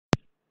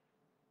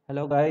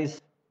Hello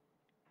guys.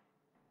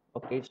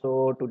 Okay,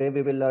 so today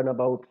we will learn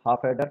about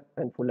half adder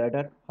and full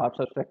adder, half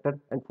subtractor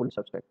and full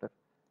subtractor.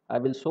 I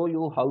will show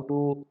you how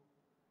to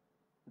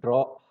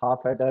draw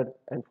half adder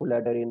and full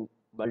adder in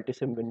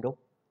Multisim window,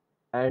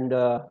 and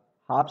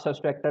half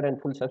subtractor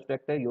and full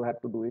subtractor you have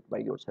to do it by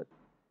yourself.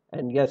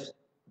 And yes,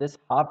 this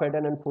half adder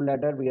and full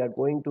adder we are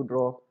going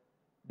to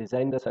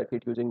design the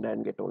circuit using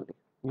NAND gate only,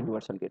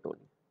 universal gate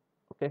only.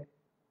 Okay,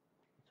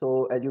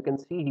 so as you can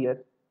see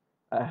here,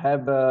 I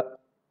have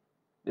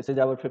this is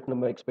our fifth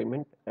number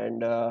experiment,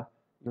 and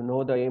you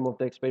know the aim of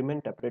the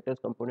experiment, apparatus,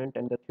 component,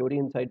 and the theory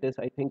inside this.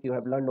 I think you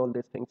have learned all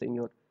these things in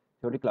your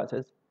theory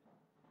classes.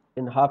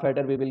 In half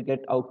adder, we will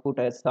get output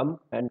as sum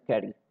and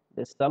carry.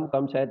 This sum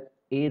comes as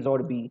A's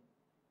or B,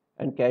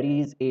 and carry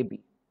is AB.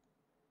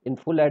 In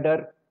full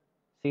adder,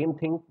 same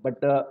thing,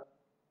 but the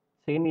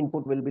same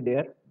input will be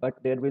there,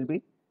 but there will be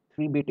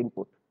 3-bit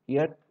input.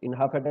 Here in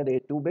half adder, there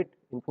is 2-bit.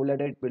 In full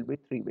adder, it will be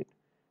 3-bit.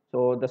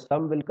 So the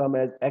sum will come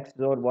as X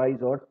or Y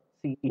or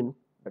C in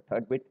the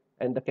third bit,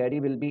 and the carry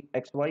will be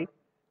XY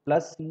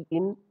plus C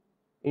in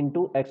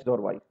into X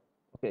or Y.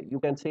 Okay, you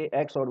can say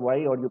X or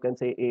Y, or you can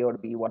say A or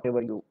B,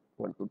 whatever you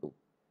want to do.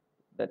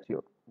 That's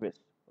your wish.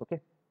 Okay,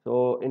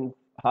 so in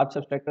half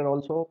subtractor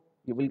also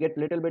you will get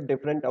little bit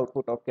different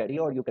output of carry,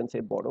 or you can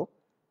say borrow,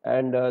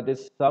 and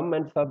this sum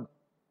and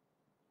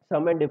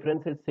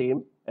difference is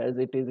same as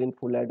it is in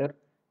full adder.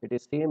 It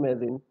is same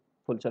as in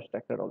full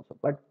subtractor also,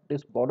 but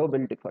this borrow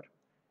will differ.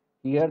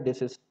 Here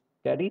this is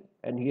carry,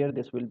 and here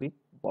this will be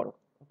borrow.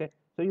 Okay,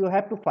 so you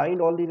have to find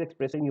all these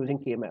expression using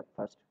K-map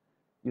first.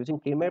 Using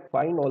K-map,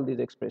 find all these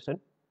expression.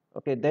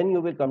 Okay, then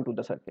you will come to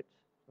the circuits.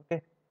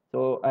 Okay,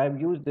 so I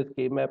have used this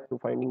K-map to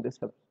finding this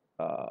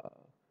uh,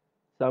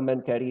 sum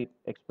and carry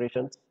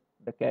expressions.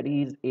 The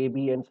carry is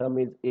AB and sum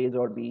is A's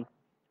or B.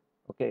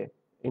 Okay,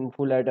 in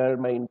full adder,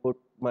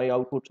 my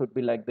output should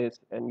be like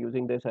this, and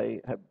using this I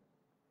have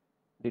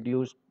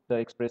reduced the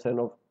expression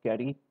of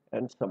carry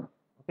and sum.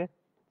 Okay,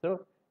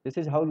 so this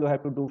is how you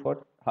have to do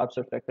for half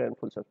subtractor and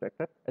full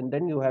subtractor, and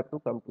then you have to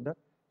come to the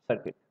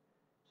circuit.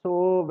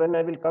 So when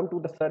I will come to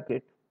the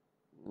circuit,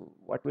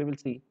 what we will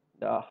see,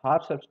 the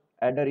half sub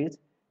adder is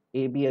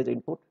AB as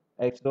input,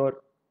 X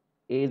or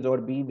A's or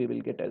B we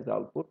will get as the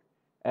output,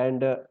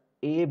 and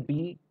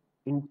AB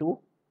into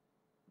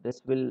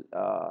this will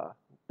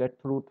get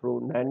through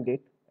NAND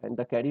gate, and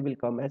the carry will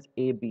come as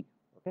AB.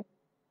 Okay,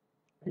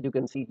 as you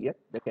can see here,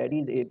 the carry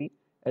is AB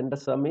and the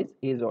sum is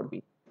A's or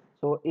B.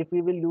 So if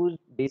we will use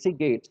basic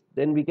gates,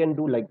 then we can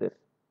do like this.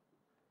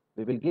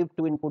 We will give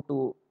two input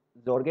to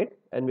XOR gate,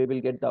 and we will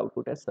get the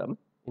output as sum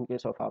in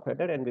case of half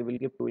adder, and we will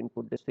give two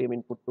input, the same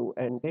input to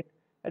AND gate,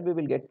 and we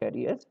will get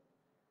carry as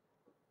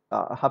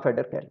half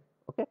adder carry.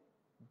 Okay,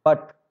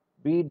 but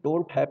we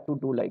don't have to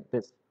do like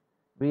this.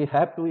 We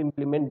have to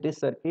implement this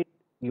circuit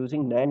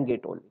using NAND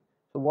gate only.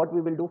 So what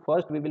we will do,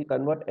 first we will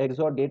convert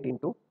XOR gate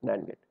into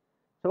NAND gate.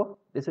 So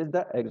this is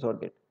the XOR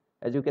gate.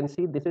 As you can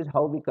see, this is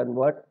how we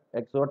convert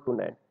XOR to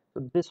NAND.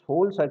 So this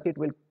whole circuit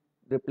will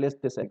replace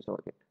this XOR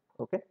gate.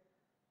 Okay,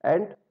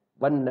 and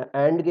one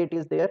AND gate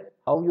is there.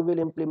 How you will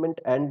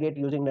implement AND gate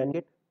using NAND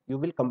gate? You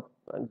will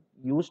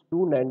use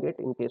two NAND gate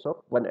in case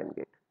of one AND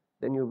gate.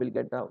 Then you will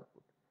get the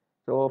output.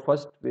 So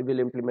first we will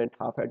implement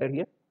half adder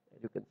here.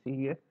 As you can see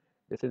here,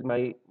 this is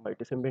my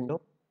multisim window,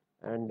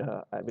 and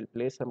I will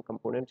place some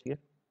components here.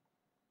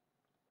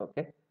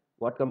 Okay,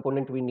 what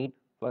component we need?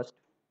 First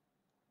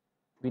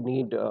we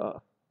need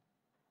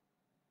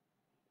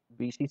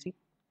VCC.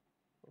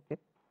 Okay,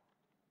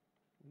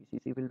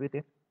 VCC will be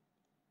there.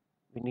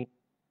 We need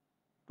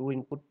two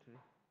input,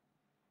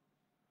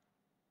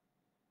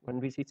 one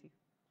VCC.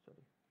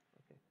 Sorry.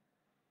 Okay,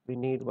 we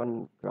need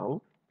one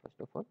ground first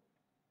of all.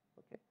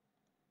 Okay,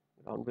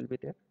 ground will be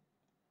there.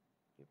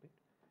 Keep it.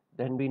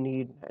 Then we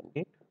need NAND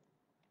gate.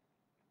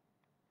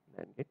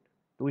 NAND gate.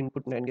 Two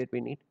input NAND gate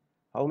we need.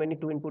 How many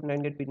two input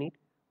NAND gate we need?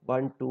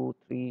 1, 2,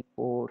 3,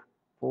 4.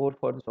 4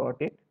 for XOR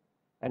gate,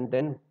 and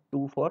then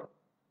 2 for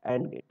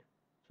AND gate.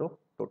 So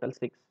total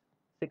 6.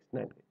 6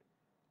 NAND gate.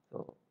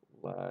 So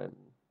 1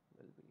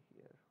 will be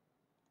here.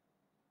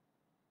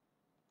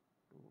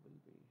 2 will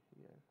be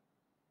here.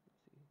 Let's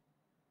see.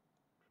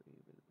 3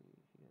 will be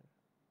here.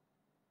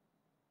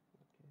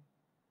 Okay.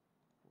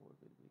 4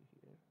 will be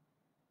here.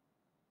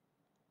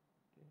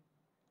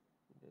 Okay.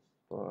 This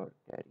for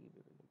carry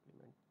we will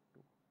implement 2.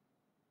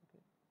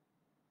 Okay.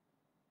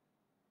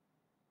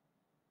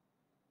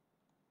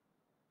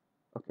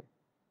 Okay.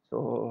 So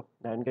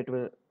NAND gate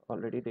will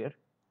already there.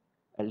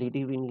 LED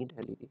we need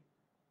LED to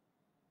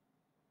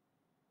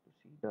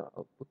see the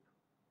output.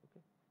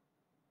 Okay.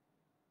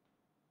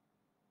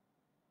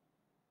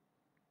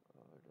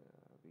 Or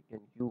we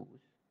can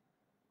use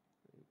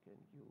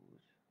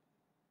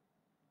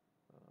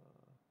uh,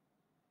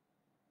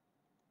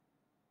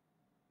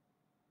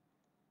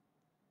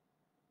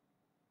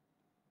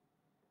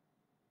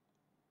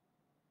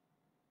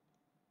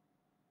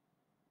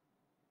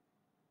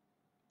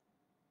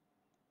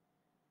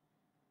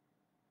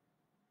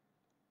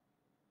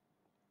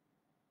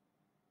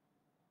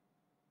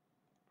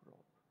 prop.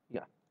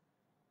 Yeah,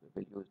 we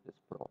will use this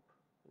prop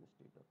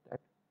instead of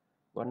that.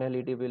 one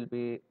LED will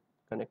be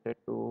connected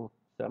to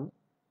sum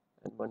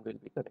and one will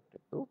be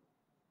connected to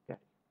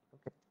carry.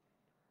 Okay.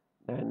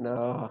 Then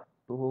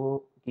to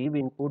give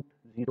input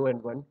 0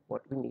 and 1,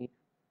 what we need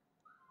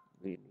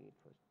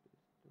first is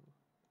to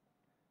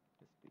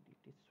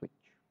SPDT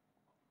switch.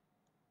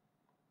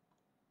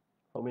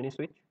 How many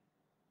switch?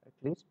 At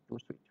least two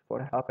switch. For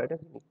a half adder,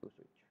 we need two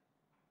switch.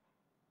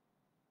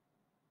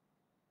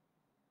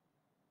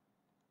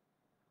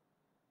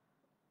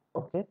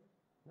 Okay,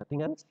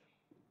 nothing else.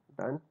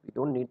 Done. We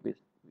don't need this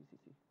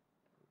VCC.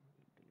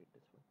 Delete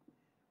this one.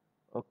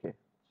 Okay,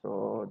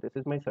 so this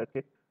is my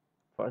circuit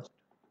first.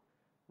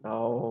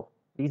 Now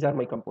these are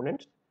my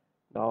components.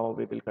 Now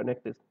we will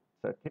connect this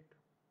circuit.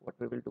 What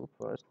we will do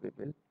first, we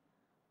will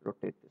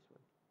rotate this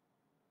one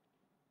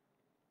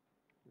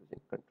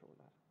using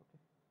controller. Okay.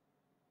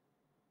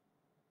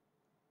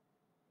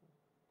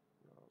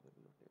 Now we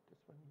will rotate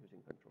this one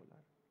using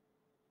controller.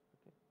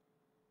 Okay.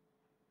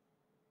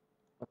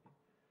 Okay.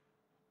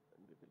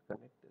 And we will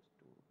connect this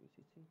to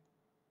VCC.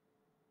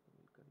 We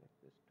will connect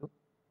this to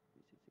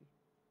VCC.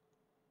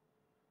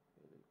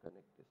 We will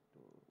connect this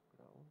to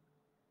ground.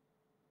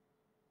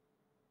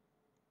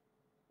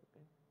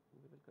 Okay. And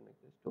we will connect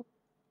this to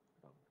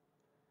ground.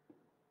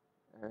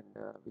 And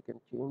we can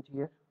change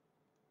here.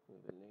 We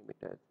will name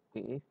it as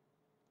A,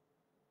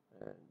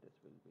 and this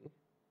will be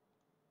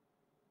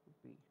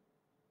B.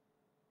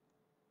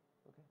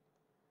 Okay.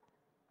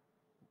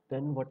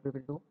 Then what we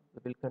will do? We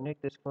will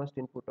connect this first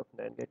input of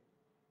NAND gate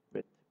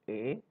with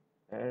A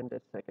and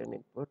the second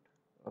input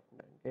of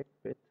NAND gate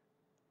with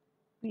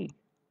B.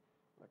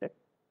 Got it?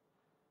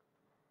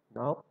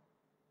 Now,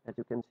 as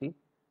you can see,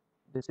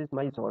 this is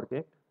my XOR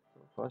gate.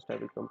 So first I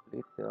will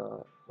complete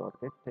the XOR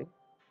gate thing.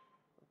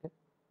 Okay.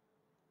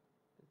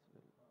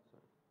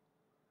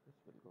 This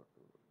will go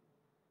to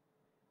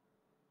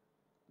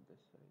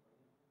this side,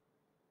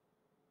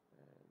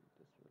 and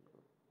this will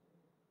go.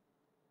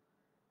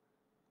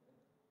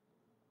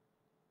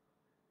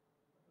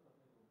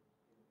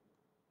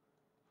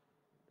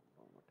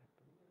 Now what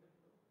happened?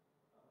 Okay,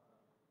 wait. What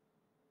happened?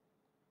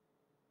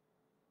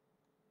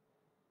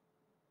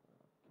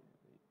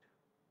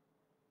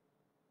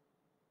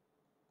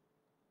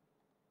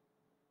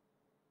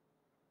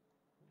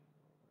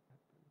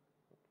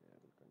 Okay, I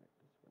will connect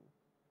this one.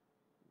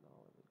 Now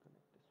I will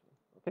connect this one.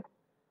 Okay.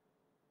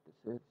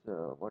 This is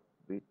what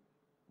we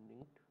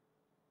need.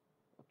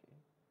 Okay.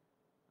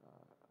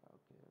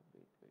 Okay.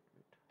 Wait. We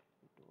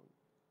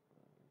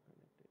don't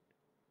connect it.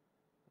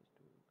 First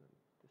we will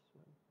connect this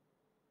one.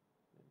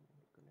 Then we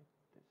will connect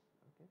this.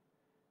 Okay.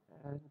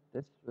 And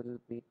this will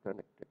be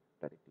connected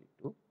directly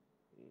to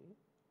A,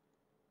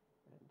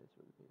 and this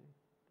will be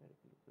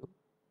directly to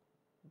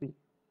B.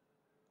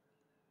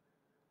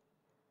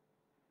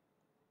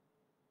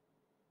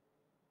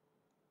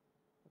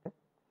 Okay.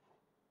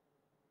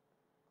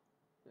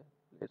 Yeah.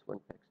 Place one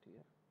text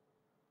here,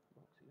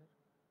 box here.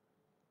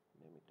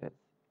 Name it as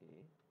A.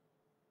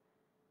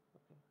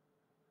 Okay.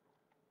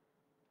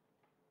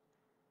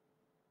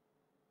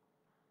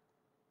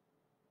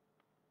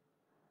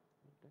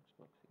 Text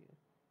box here.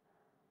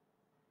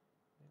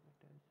 Name it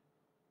as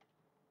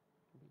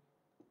B.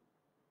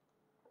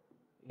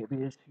 AB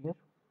is here,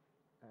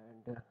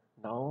 and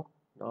now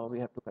we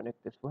have to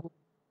connect this one.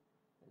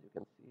 As you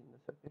can see in the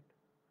circuit,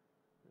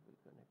 we will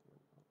connect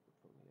one output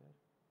from here.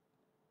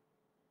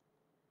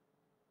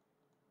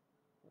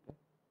 Okay,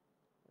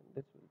 and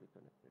this will be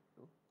connected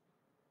to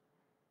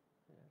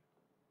here.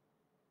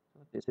 So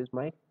this is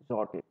my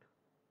XOR gate,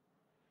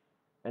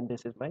 and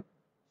this is my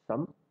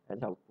sum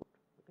as output.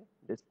 Okay,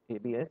 this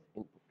AB as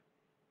input.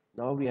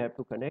 Now we have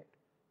to connect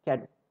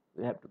carry.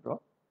 We have to draw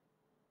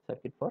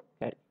circuit for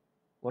carry.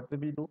 What we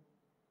will do?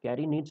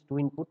 Carry needs two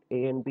input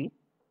A and B.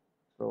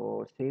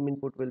 So same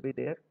input will be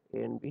there, A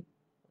and B.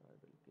 I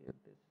will give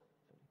this.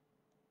 Sorry.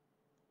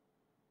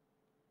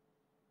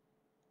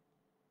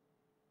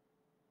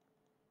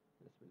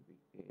 This will be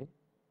A,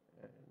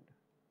 and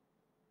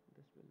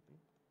this will be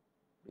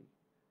B,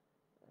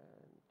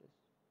 and this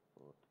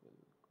both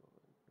will go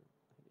into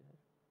here.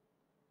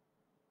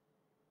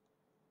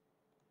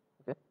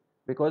 Okay,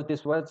 because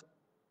this was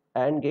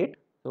AND gate,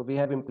 so we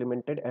have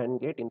implemented AND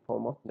gate in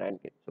form of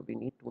NAND gate. So we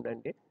need two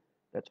NAND gates.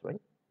 That's why we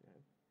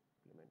have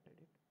implemented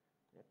it.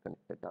 We have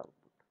connected the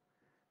output.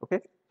 Okay,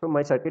 so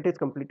my circuit is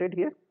completed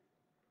here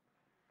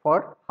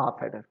for half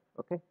header.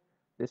 Okay,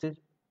 this is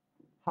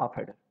half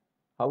header.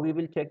 How we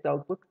will check the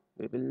output?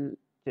 We will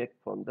check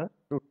from the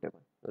truth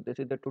table. So this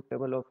is the truth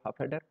table of half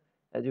header.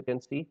 As you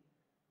can see,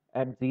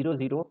 at 0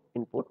 0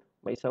 input,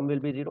 my sum will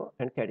be 0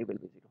 and carry will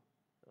be 0.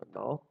 So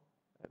now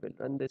I will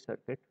run this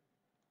circuit.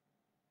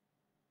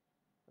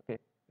 Okay,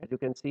 as you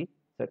can see,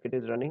 circuit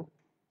is running,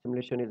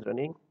 simulation is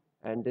running,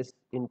 and this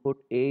input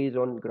A is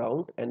on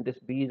ground and this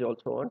B is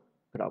also on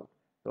ground.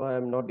 So I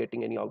am not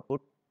getting any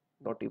output,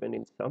 not even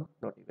in sum,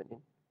 not even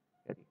in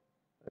carry.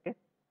 Okay.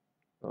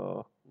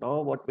 Now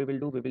what we will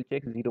do, we will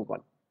check 0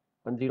 1.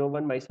 On 0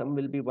 1 my sum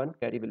will be 1,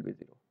 carry will be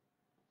 0.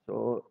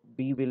 So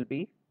B will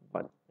be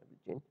 1. I will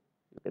change.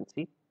 You can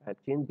see I have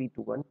changed B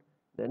to 1.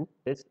 Then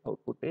this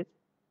output is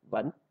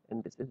 1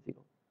 and this is 0.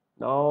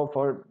 Now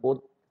for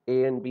both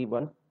A and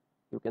B1,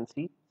 you can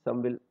see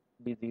sum will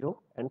be 0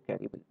 and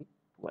carry will be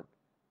 1.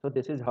 So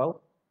this is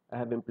how I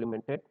have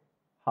implemented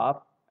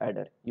half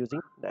adder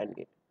using NAND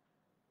gate.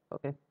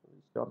 Okay,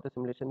 we'll stop the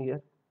simulation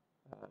here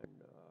and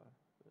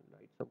we'll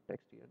write some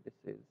text here. This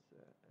is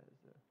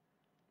as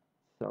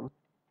sum.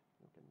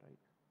 You can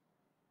write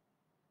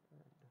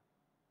and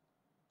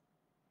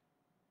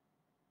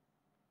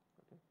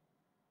okay.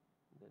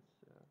 This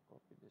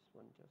copy this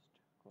one, just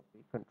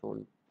copy Control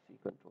C,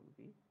 Control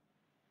V,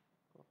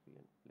 copy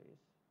and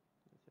place.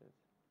 This is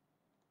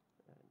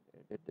and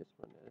edit this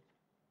one as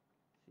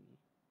C.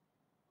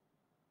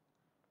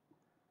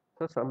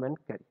 So sum and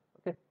carry.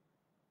 Okay.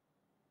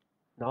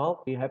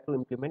 Now we have to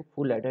implement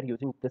full adder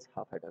using this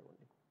half adder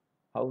only.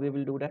 How we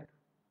will do that?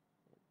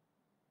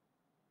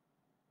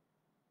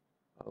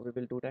 How we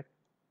will do that?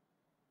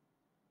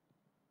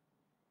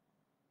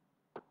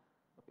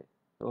 Okay.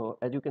 So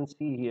as you can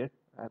see here,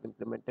 I have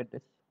implemented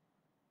this.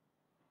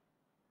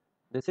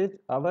 This is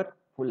our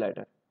full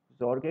adder.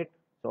 XOR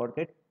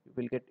gate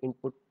will get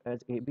input as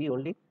A, B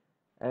only,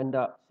 and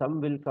the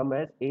sum will come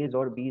as A's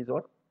or B's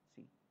or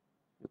C.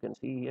 You can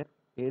see here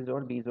A's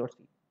or B's or C,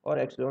 or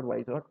X or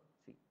Y or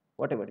C,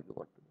 whatever you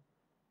want to do.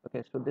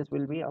 Okay, so this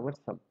will be our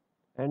sum,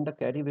 and the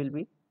carry will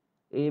be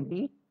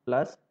AB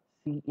plus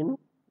C in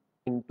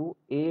into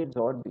A's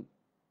or B.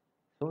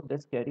 So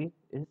this carry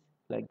is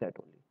like that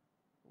only.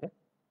 Okay.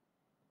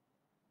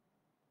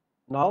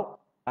 Now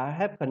I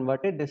have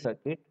converted this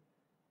circuit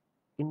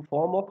in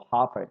form of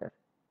half adder,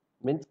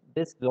 means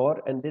this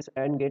XOR and this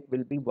AND gate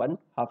will be one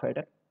half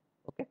adder.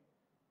 Okay,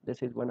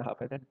 this is one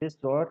half adder. This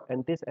XOR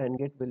and this AND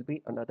gate will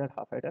be another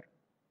half adder,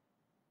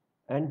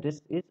 and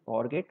this is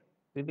OR gate.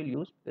 We will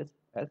use this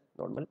as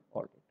normal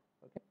OR gate.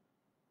 Okay,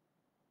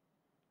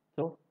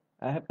 so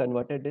I have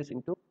converted this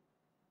into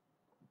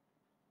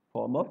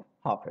form of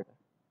half adder.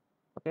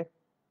 Okay,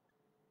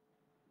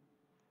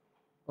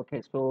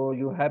 okay, so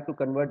you have to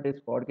convert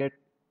this OR gate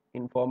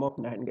in form of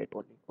NAND gate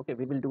only. Okay,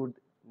 we will do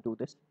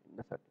this in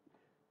the circuit.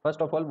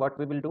 First of all, what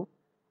we will do,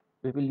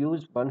 we will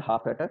use one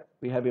half adder.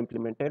 We have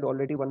implemented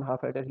already one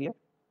half adder here.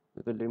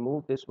 We will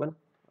remove this one.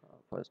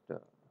 First,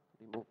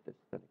 remove this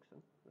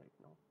connection right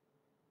now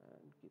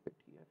and keep it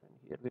here. And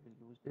here we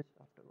will use this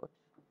afterwards.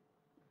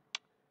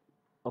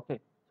 Okay.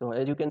 So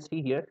as you can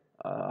see here,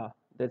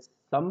 there's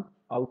some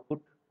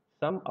output.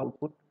 Some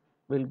output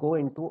will go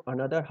into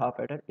another half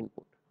adder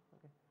input.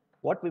 Okay.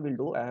 What we will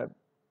do, I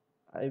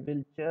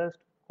will just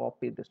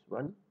copy this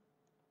one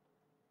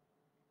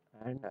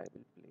and I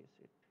will place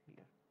it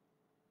here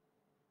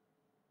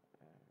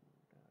and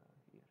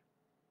here.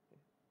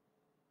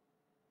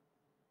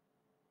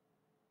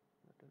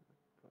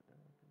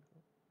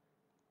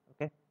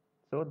 Okay. Okay,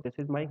 so this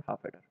is my half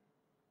adder.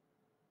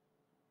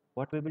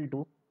 What we will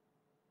do,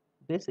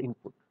 this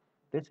input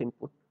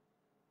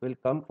will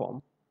come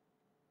from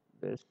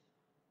this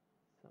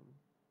sum,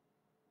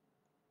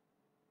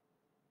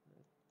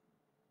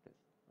 this.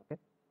 Okay,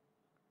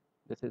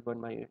 this is one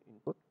my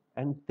input,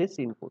 and this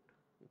input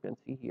you can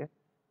see here,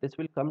 this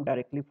will come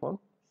directly from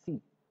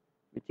C,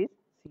 which is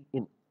C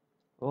in.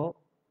 So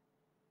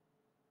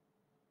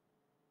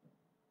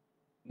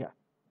yeah,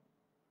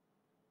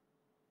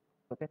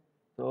 okay,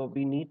 so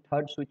we need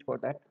third switch for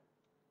that.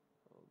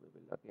 So we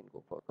will again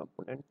go for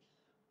components,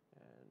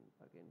 and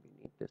again we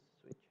need this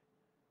switch.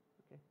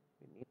 Okay,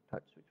 we need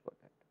third switch for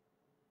that.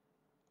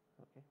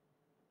 Okay,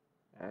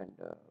 and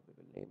we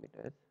will name it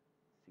as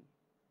C.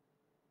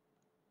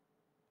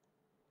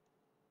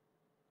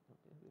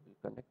 Okay, we will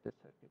connect this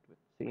circuit with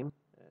same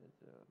as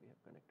we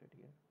have connected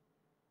here.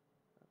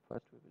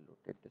 First we will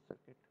rotate the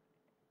circuit.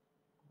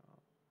 Now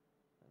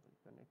I will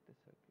connect the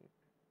circuit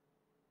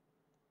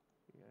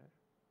here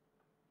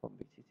from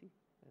VCC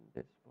and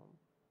this from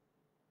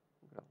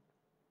ground.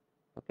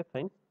 Okay,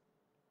 fine.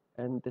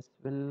 And this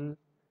will,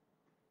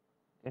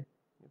 okay,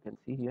 you can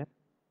see here,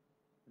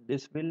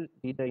 this will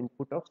be the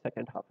input of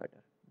second half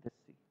adder. This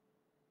C.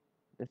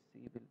 This C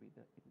will be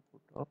the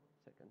input of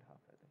second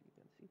half adder. You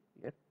can see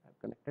here I have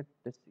connected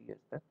this C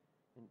as the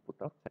input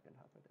of second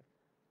half adder.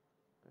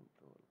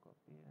 Control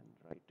copy and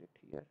write it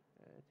here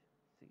as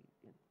C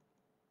in.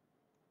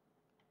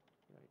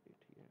 Write it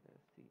here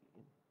as C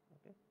in.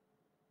 Okay,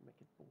 make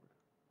it bold.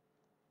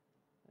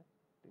 Okay.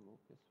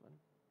 Remove this one.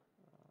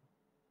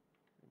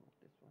 Remove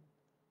this one.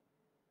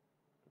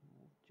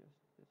 Remove just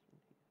this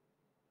one here.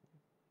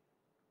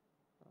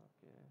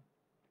 Okay.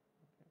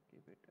 Okay.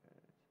 Give it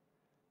as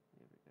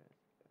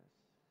S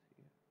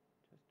here.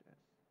 Just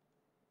S.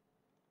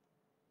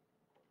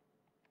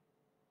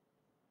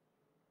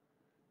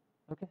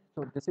 Okay,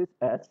 so this is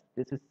S,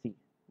 this is C.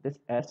 This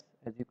S,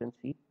 as you can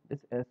see, this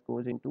S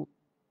goes into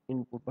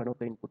input, one of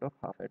the input of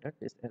half adder.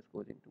 This S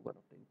goes into one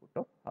of the input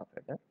of half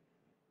adder.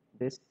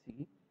 This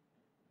C,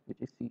 which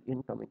is C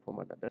in coming from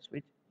another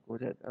switch,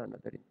 goes as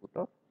another input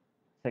of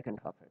second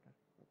half adder.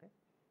 Okay.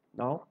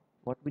 Now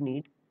what we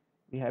need,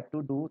 we have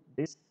to do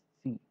this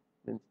C.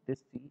 Means this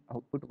C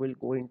output will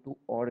go into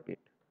OR gate.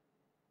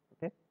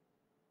 Okay.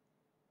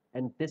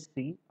 And this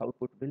C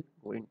output will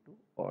go into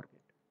OR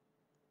gate.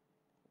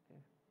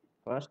 Okay.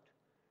 First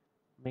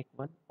make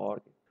one OR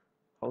gate.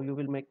 How you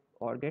will make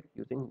OR gate?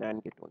 Using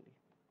NAND gate only.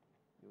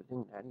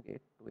 Using NAND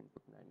gate, to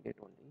input NAND gate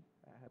only,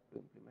 I have to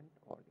implement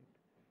OR gate.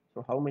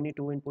 So how many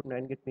 2 input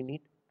NAND gate we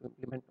need to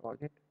implement OR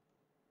gate?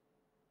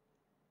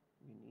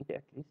 We need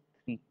at least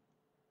 3.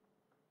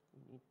 We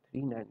need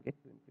 3 NAND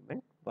gate to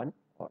implement one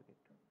OR gate.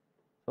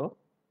 So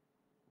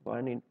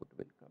one input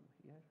will come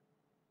here.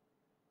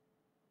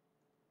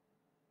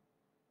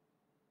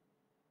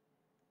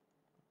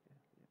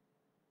 Okay,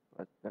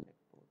 let's connect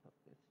both of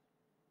this.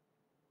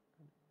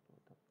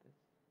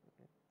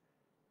 Okay,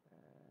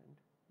 and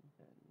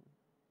then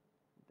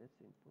this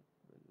input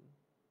will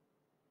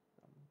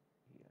come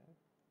here.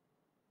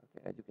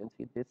 Okay, as you can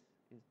see, this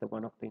is the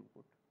one of the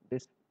input.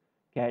 This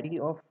carry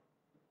of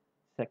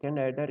second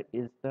adder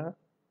is the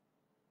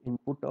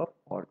input of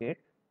OR gate.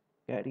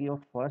 Carry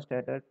of first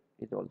adder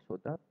is also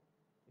the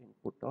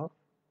input of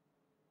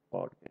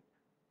OR gate.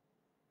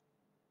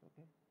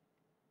 Okay,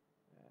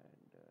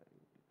 and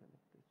you will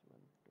connect this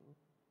one to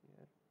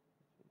here.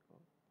 This will go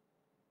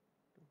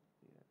to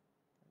here,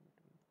 and it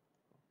will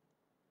go.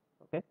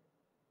 Okay,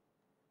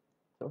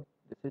 so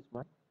this is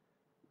my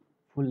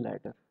full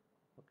ladder.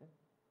 Okay,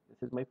 this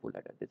is my full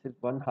adder. This is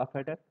one half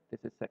adder, this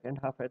is second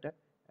half adder,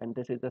 and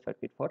this is the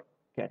circuit for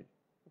carry.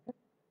 Okay,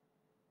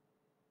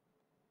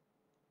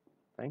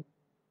 fine.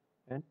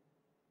 And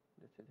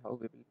this is how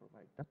we will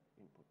provide the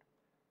input.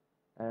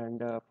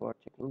 And for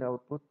checking the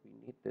output, we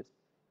need this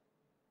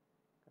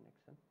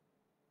connection.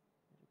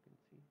 As you can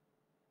see,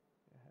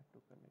 I have to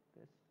connect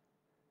this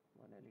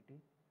one LED,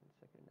 and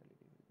second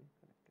LED will be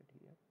connected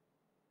here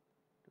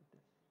to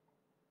this.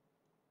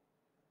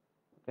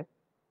 Okay,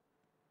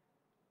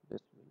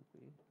 this will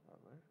be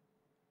our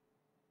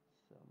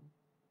sum,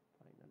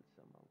 final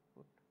sum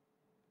output,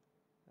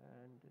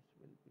 and this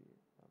will be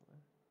our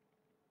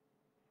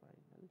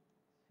final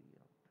C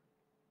out.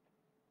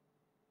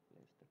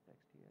 Place the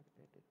text here,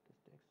 edit this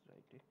text,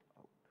 write it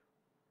out.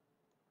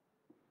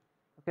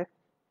 Okay,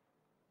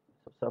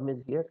 so sum is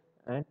here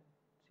and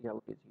C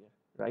out is here.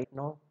 Right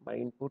now my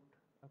input,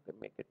 okay,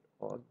 make it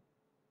all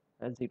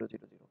as 0 0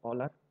 0,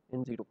 all are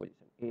in 0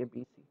 position, A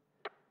B C.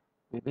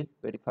 We will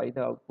verify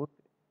the output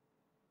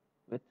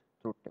with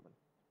truth table.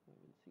 We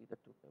will see the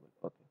truth table.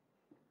 Okay,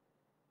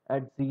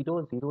 at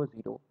 0 0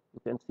 0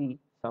 you can see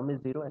sum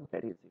is 0 and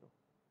carry is 0.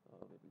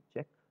 We will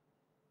check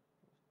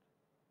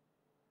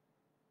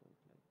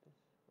like this.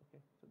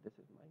 Okay, so this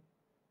is my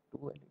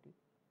 2 LED.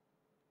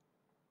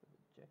 We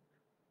will check.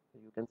 So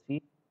you can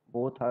see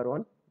both are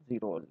on 0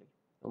 only.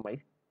 So my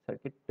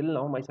circuit, till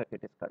now my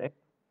circuit is correct.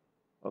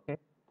 Okay,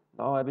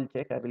 now I will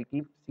check. I will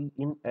keep C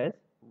in as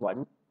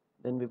 1,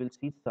 then we will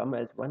see sum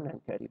as 1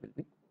 and carry will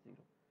be 0.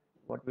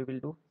 What we will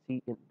do,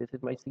 C in, this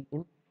is my C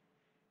in,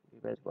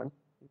 give as 1.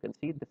 You can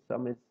see the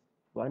sum is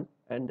 1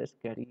 and this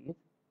carry is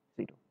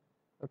 0.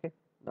 Okay,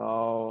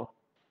 now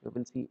you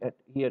will see at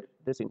here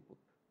this input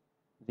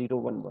 0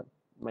 1 1.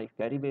 My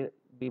carry will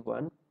be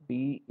 1,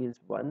 B is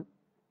 1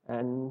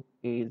 and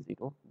A is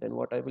 0. Then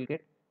what I will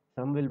get,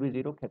 sum will be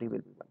 0, carry will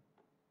be 1.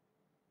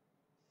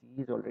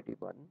 C is already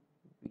 1,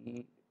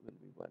 B will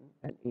be 1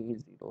 and A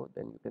is 0.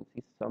 Then you can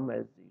see sum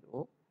as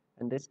 0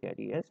 and this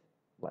carry as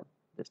 1.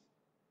 This,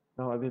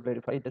 now I will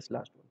verify this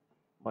last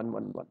one, 1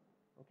 1 1.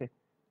 Okay,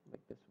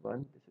 make this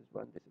 1, this is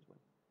 1, this is 1.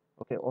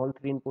 Okay, all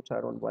three inputs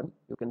are on 1.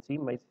 You can see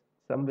my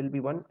sum will be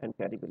 1 and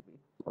carry will be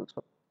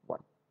also 1.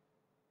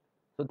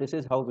 So this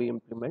is how we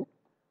implement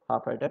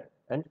half adder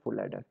and full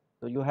adder.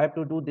 So you have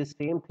to do this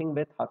same thing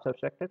with half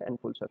subtractor and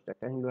full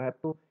subtractor, and you have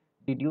to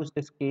deduce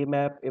this K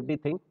map,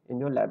 everything in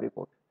your lab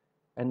report,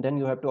 and then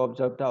you have to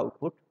observe the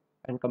output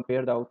and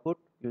compare the output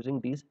using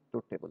these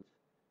truth tables.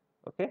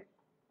 Okay,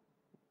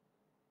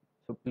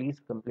 so please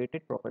complete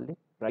it properly.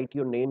 Write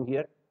your name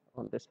here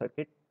on this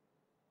circuit.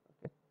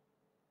 Okay,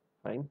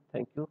 fine,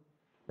 thank you.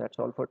 That's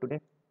all for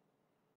today.